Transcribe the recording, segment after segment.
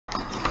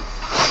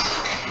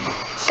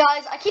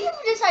I came up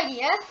with this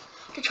idea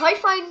to try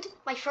find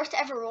my first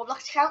ever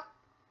Roblox account,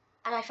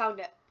 and I found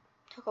it.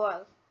 Took a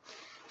while.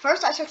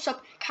 First, I searched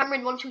up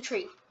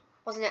Cameron123,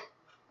 wasn't it?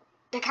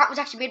 The account was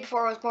actually made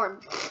before I was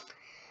born.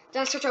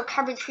 Then I searched up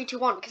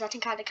Cameron321 because I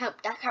think I had an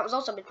account. That account was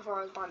also made before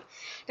I was born.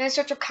 Then I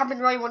searched up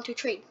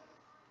CameronRoy123.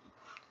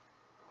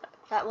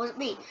 That wasn't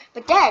me.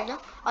 But then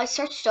I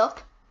searched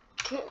up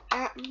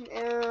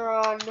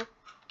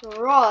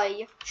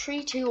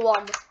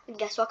CameronRoy321, and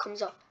guess what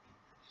comes up?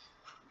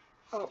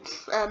 Oh,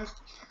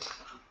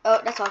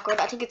 that's not good.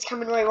 I think it's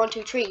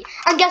CameronRoy123,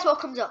 and guess what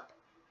comes up?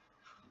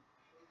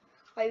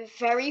 My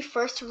very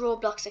first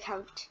Roblox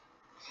account.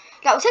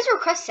 Now it says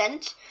request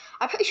sent.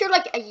 I'm pretty sure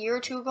like a year or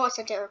two ago I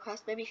sent a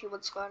request, maybe a few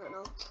months ago, I don't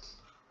know.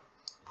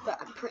 But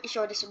I'm pretty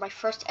sure this is my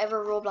first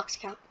ever Roblox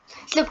account.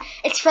 So look,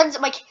 it's friends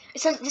of my.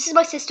 It says this is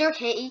my sister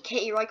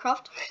Katie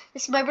Rycroft.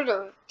 This is my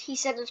brother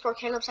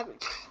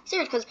TC_Caleb7.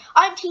 Serious, because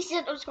I'm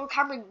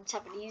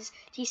TC_Cameron7. He's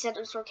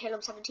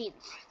TC_Caleb17.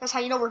 That's how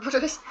you know we're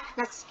brothers.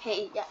 That's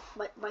Katie. Yeah,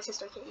 my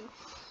sister Katie.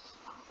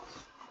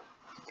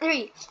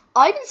 Anyway,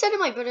 I've been sending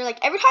my brother like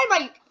every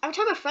time I'm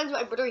friends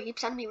with my brother, he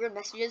keeps sending me weird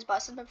messages, but I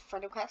send him a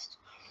friend request,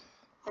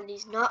 and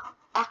he's not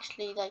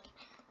actually like,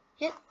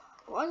 yeah,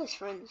 what are his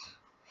friends?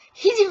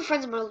 He's even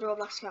friends with my older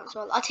Roblox account as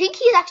well. I think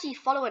he's actually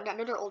following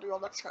another older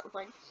Roblox account of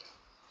mine.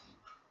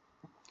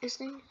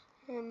 Isn't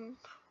he?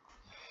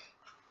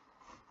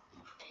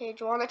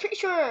 Page 1. I'm pretty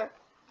sure.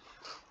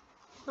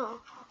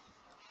 No.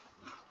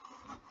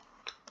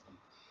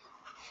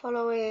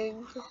 Followers.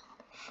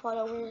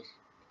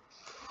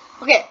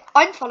 Okay,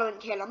 I'm following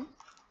Caleb.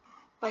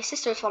 My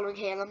sister's following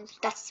Caleb.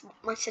 That's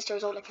my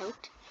sister's old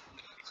account.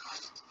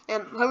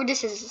 Whoever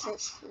this is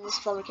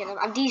following Caleb.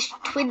 And these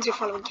twins are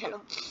following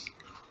Caleb.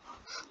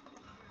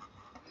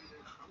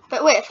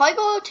 But wait, if I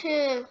go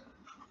to...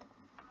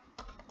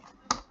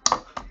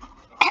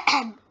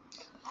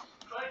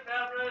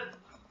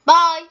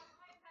 Bye!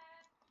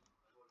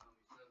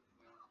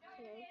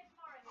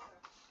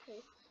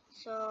 Okay,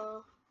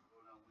 so...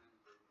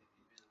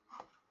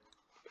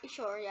 Pretty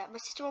sure, yeah, my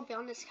sister won't be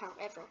on this account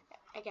ever,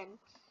 again.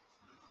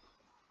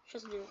 She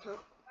doesn't do an account.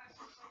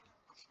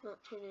 It's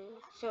not too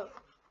new. So,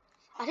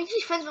 I think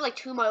she's friends with like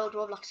 2 of my old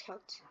Roblox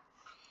accounts.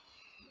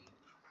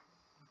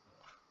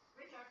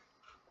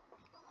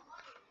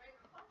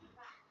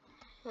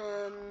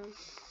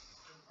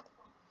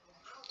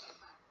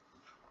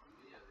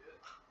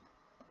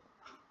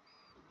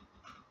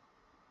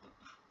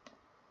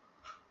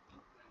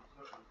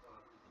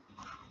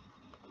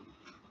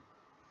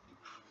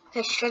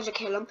 Yeah, she's friends with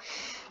Caleb.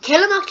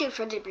 Caleb actually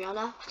friends with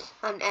Brianna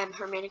and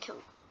her main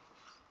account.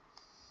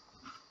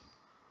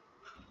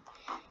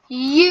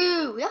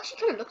 We actually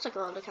kind of looks like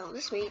our old account.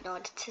 This is me. No,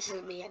 this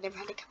isn't me. I never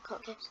had an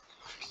account. Okay.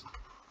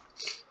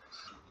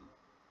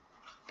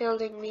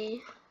 Building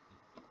me.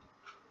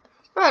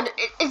 Bro, are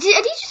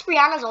these just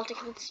Brianna's alt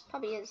accounts?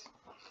 Probably is.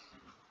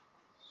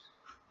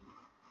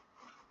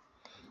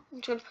 I'm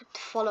going to put the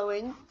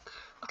following.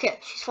 Okay,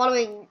 she's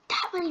following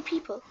that many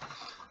people.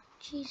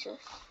 Jesus.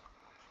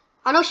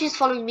 I know she's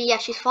following me. Yeah,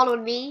 she's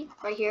following me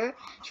right here.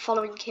 She's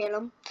following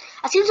Caleb.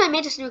 As soon as I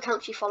made this new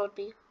account, she followed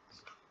me.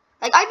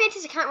 Like, I made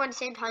this account around the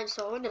same time,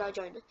 so when did I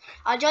join it?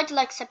 I joined it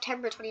like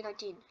September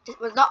 2019. This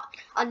was not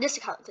on this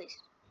account, at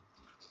least.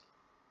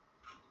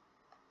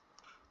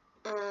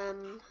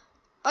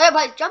 Oh yeah,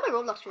 but join my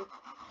Roblox group.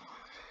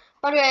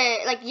 By the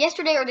way, like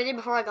yesterday or the day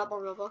before I got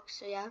more Robux,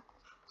 so yeah.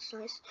 It's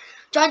nice.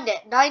 Joined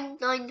it.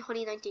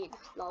 9/9/2019.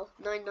 Lol.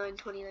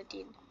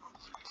 9/9/2019.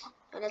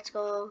 And let's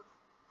go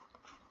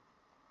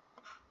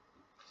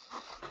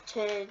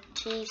to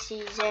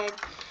TCZ.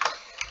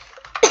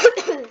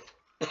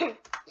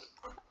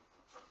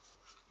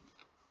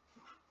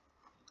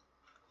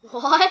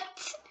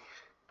 What?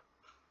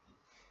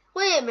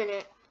 Wait a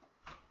minute.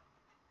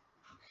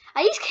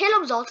 Are these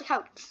Caleb's alt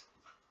accounts?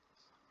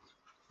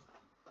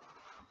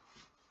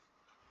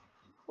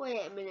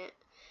 Wait a minute.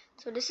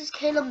 So this is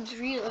Caleb's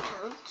real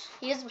account.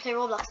 He doesn't play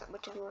Roblox that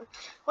much anymore.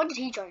 When did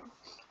he join?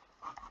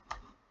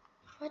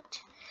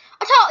 What?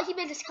 I thought he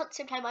made this account the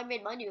same time I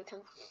made my new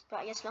account, but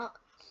I guess not.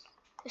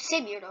 The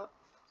same year though.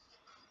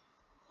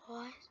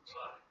 What?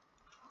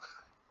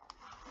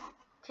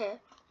 Okay.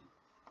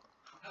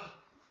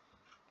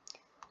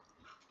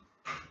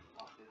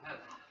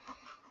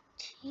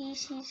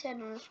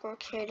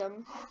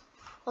 TC7_Caleb.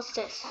 What's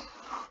this?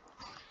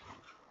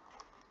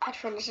 Add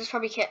friend. This is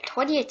probably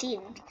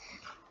 2018.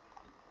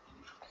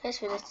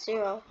 This one is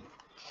 0.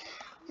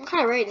 I'm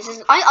kind of worried. This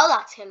is. I'll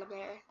ask Caleb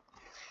later.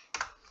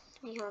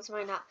 Because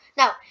why not?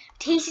 Now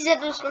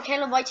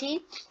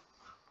TC7_CalebYT.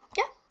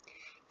 Yeah.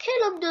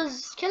 Caleb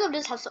does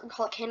have something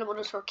called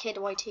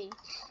Caleb_KidYT.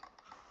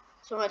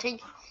 So I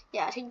think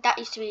that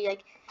used to be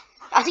like.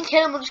 I think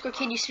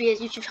Caleb_Kid used to be his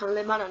YouTube channel.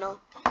 I don't know.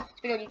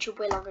 It's been on YouTube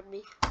way longer than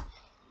me.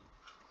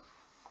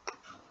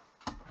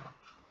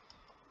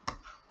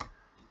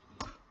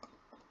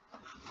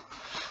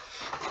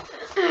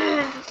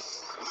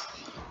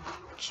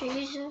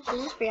 Jesus,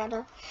 this is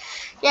Brianna.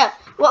 Yeah,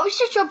 what was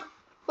your job?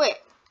 Wait.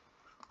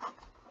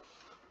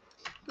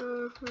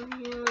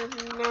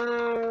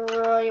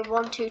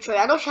 1, 2, 3.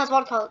 I know she has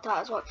one called that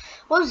as well.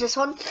 What was this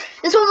one?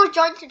 This one was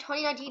joined in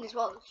 2019 as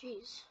well.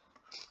 Jeez.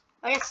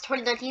 I guess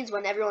 2019 is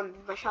when everyone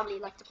in my family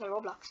liked to play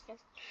Roblox. Yes.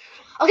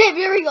 Okay,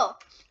 here we go.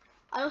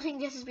 I don't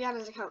think this is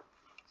Brianna's account.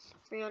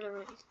 Brianna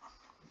Wright.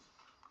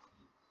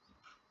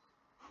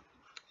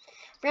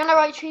 Brianna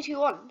Wright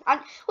 321.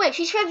 And wait,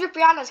 she's friends with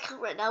Brianna's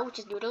account right now, which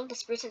is Noodle.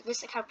 This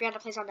account Brianna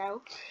plays on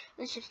now.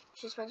 And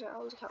she's friends with her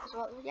old account as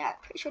well. Yeah,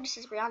 pretty sure this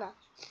is Brianna.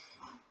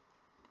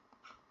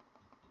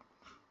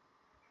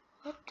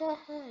 What the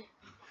heck?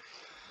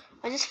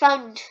 I just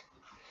found.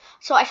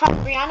 So I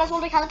found Brianna's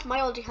old account, my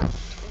old account,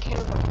 and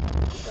Caleb.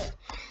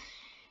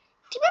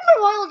 Do you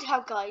remember my old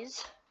account,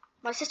 guys?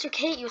 My sister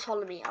Katie was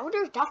following me. I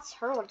wonder if that's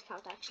her old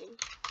account, actually.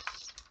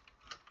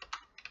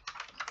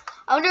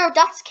 I wonder if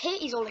that's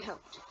Katie's old account.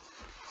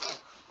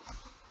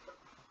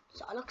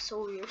 So I look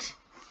so weird.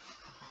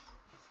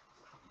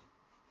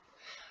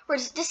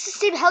 Whereas this is the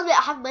same helmet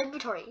I have in my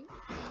inventory.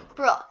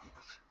 Bro.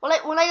 When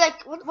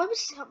was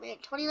this account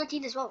made?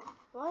 2019 as well.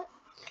 What?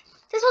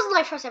 This wasn't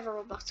my first ever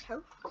Roblox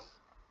account.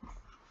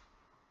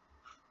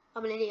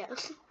 I'm an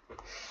idiot.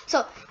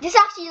 So this is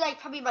actually like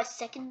probably my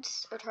second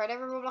or third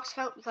ever Roblox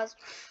account because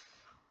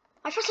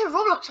my first ever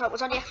Roblox account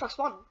was on the Xbox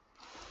One.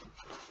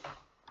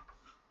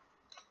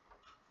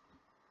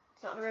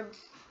 It's not in the room.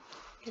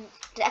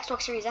 The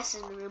Xbox Series S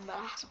is in the room, but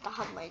I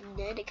have my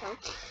nerd account.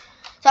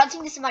 So I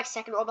think this is my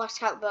second Roblox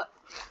account, but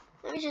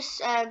let me just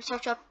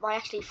search up my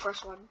actually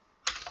first one.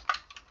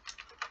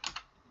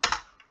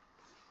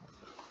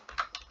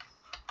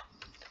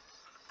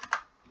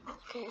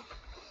 Okay.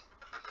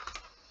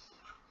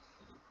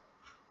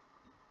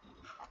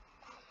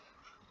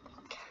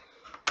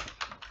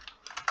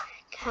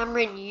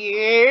 Cameron,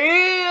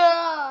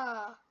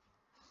 yeah!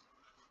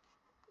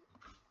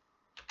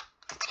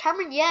 It's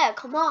Cameron, yeah,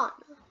 come on.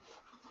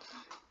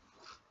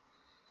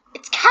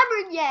 It's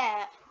Cameron,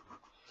 yeah!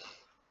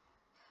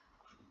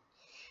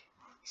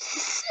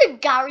 Is this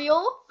Gario?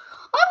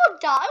 I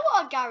want that, I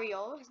want a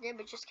Gario. His name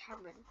is just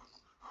Cameron.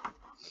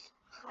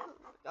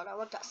 God, I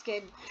want that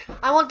skin.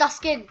 I want that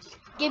skin.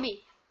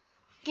 Gimme.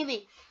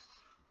 Gimme.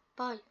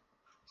 Bye.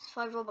 It's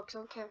 5 Robux, I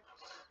don't care.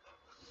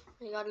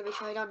 Oh my god, let me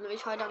try it on, let me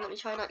try it on, let me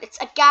try it on. It's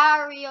a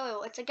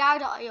Gario. It's a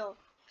Gario.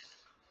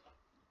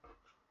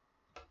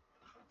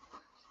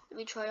 Let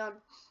me try on.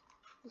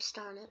 I'm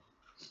starting it.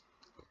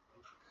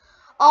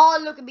 Oh,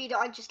 look at me.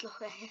 I just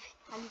look at it.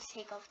 I need to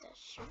take off this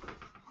shirt.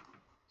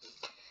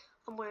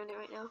 I'm wearing it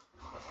right now.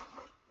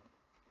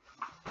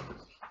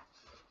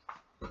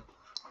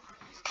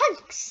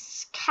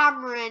 Thanks,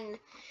 Cameron.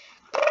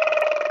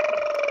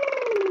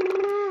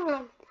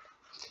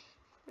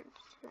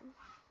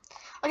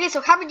 Okay,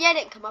 so Cameron yeah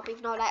didn't come up,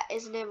 even though that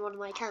isn't in one of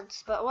my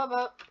accounts. But what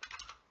about?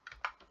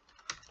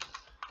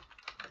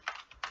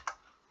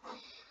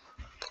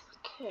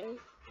 Okay.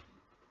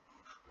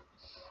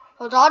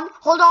 Hold on,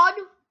 hold on.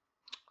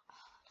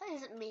 That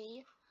isn't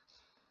me.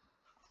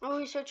 Let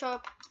me search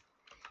up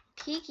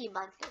Peaky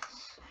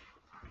Mantis.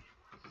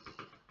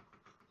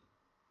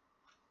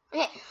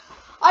 Okay,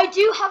 I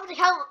do have an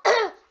account.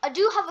 I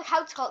do have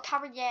accounts called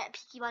Cameron yeah and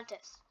Peaky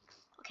Mantis.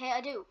 Okay,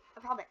 I do. I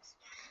promise.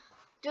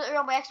 Do it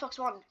on my Xbox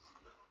One.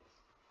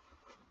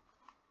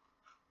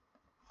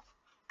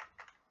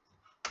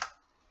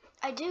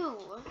 I do.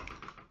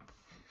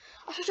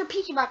 I search for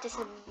Peaky Mantis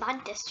and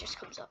Mantis just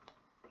comes up.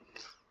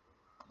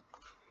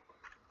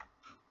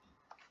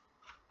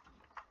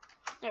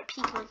 No,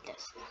 Peaky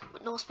Mantis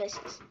with no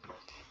spaces.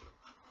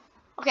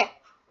 Okay.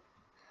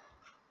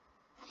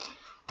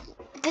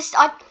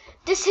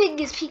 This thing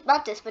is Peaky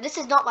Mantis, but this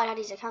is not my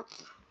daddy's account.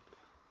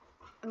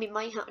 I mean,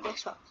 my account on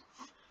Xbox.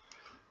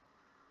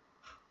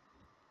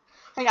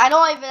 Like, I know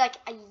I have like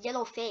a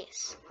yellow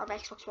face on my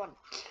Xbox One.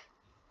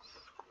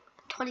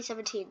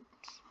 2017.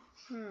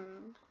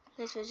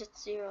 This was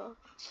just 0.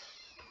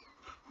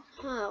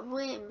 Huh,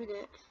 wait a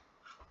minute.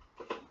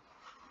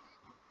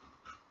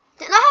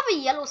 Didn't I have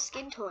a yellow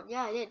skin tone?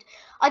 Yeah, I did.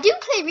 I do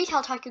play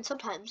Retail Tycoon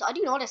sometimes. I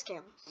do know this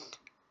game.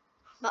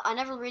 But I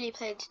never really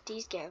played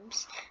these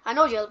games. I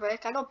know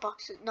Jailbreak. I know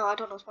Boxing. No, I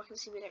don't know Boxing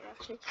Simulator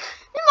actually.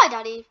 Didn't my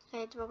daddy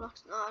play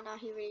Roblox? No,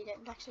 he really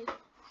didn't actually.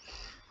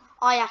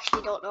 I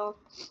actually don't know.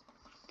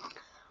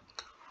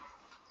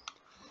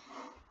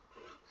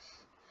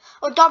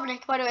 Oh,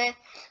 Dominic, by the way.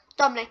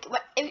 Dominic,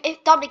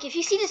 Dominic, if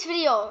you see this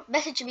video,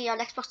 message me on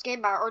Xbox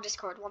Game Bar or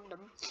Discord, one of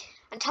them.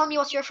 And tell me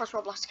what's your first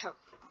Roblox account.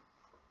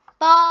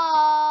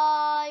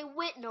 Bye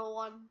with no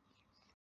one.